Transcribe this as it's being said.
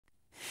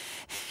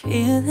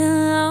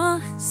Feeling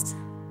lost,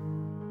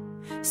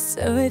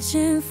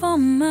 searching for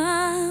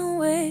my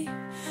way.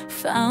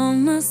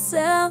 Found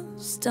myself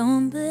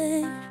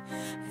stumbling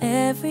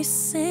every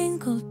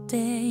single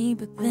day,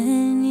 but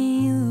then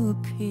you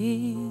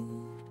appeared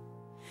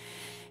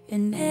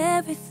and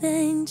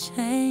everything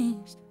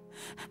changed.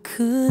 I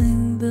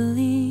couldn't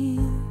believe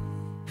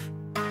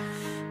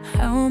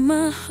how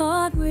my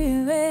heart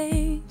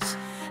rearranged.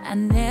 I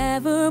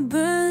never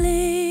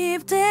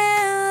believed in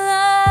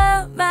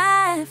love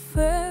at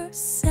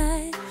first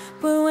sight,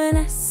 but when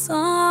I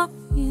saw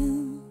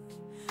you,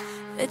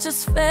 it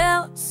just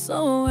felt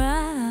so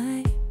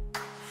right.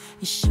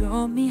 You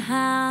showed me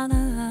how to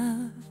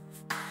love,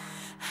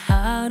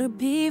 how to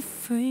be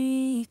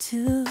free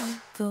to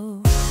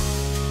go.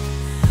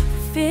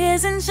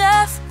 Fears and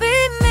just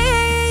be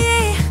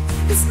me.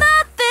 There's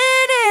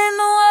nothing in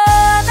the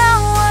world I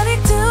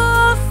wouldn't do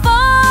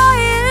for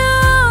you.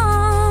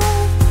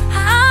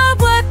 I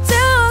would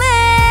do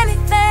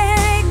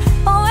anything,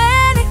 oh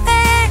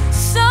anything,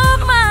 so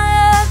my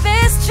love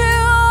is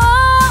true.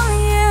 Oh,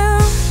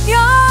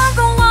 you're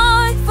the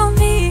one for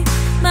me.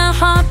 My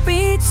heart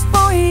beats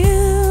for you.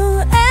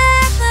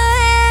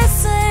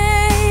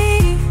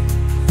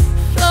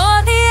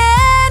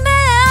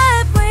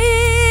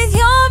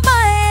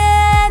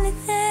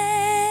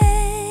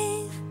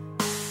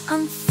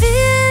 I'm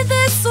feeling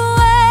this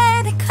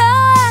way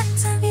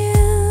because of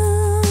you.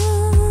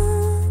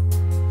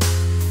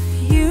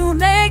 You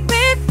make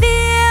me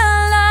feel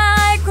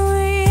like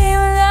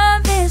real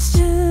love is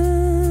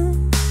true.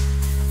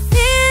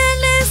 Feeling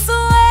this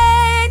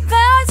way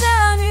because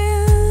of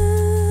you.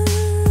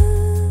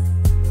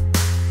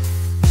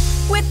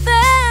 With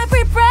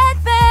every breath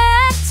that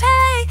I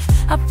take,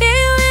 I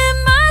feel in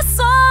my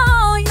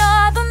soul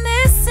you're the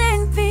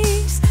missing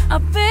piece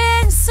I've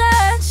been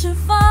searching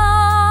for.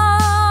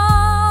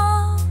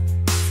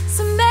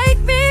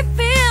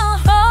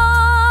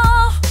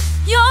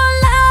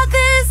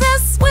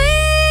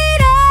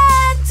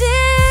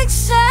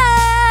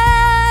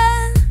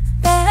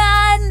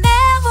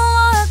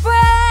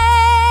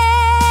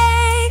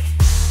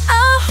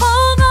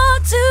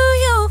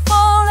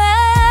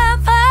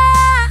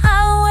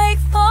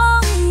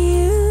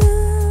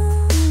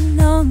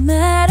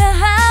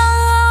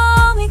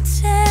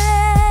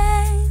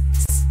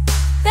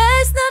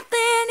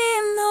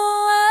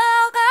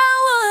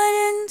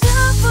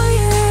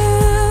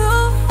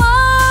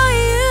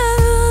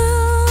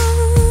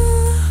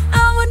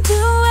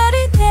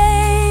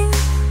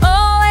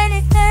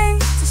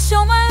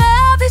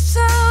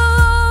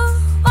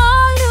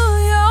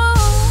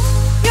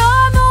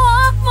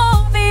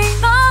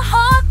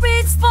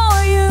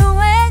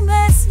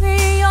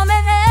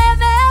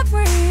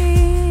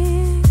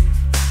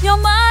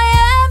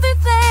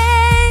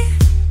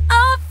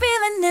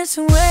 This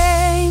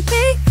way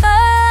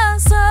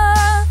because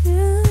of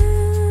you.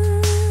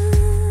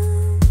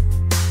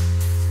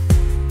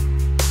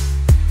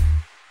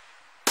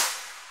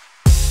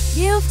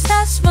 You've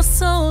touched my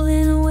soul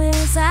in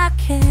ways I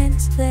can't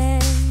explain.